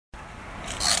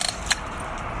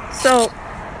So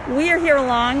we are here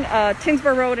along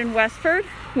Tingsboro Road in Westford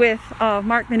with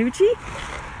Mark Minnucci,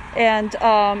 and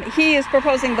he is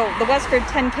proposing the Westford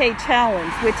 10K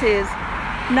challenge, which is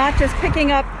not just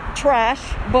picking up trash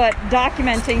but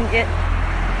documenting it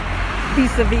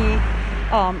vis-a-vis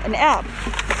an app.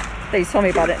 They told me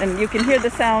about it, and you can hear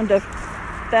the sound of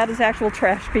that is actual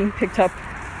trash being picked up,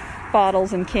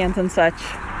 bottles and cans and such,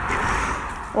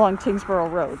 along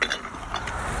Tingsboro Road.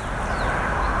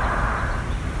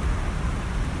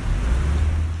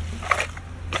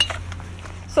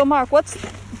 So Mark,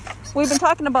 we've been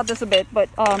talking about this a bit, but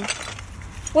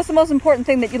what's the most important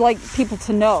thing that you'd like people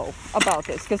to know about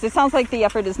this? Because it sounds like the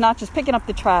effort is not just picking up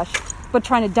the trash, but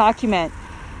trying to document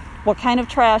what kind of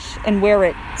trash and where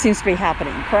it seems to be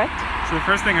happening, correct? So the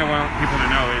first thing I want people to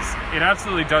know is it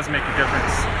absolutely does make a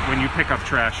difference when you pick up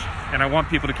trash, and I want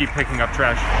people to keep picking up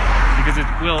trash because it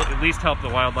will at least help the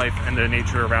wildlife and the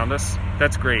nature around us.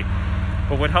 That's great.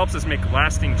 But what helps us make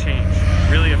lasting change,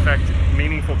 really affect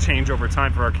meaningful change over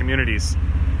time for our communities,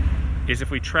 is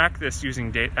if we track this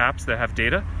using apps that have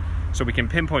data, so we can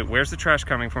pinpoint where's the trash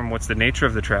coming from, what's the nature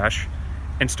of the trash,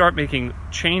 and start making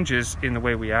changes in the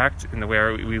way we act, in the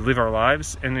way we live our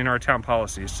lives, and in our town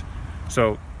policies.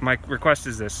 So my request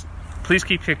is this: please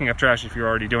keep picking up trash if you're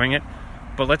already doing it,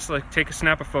 but let's take a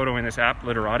snap a photo in this app,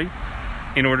 Literati,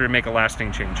 in order to make a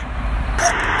lasting change.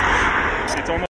 It's almost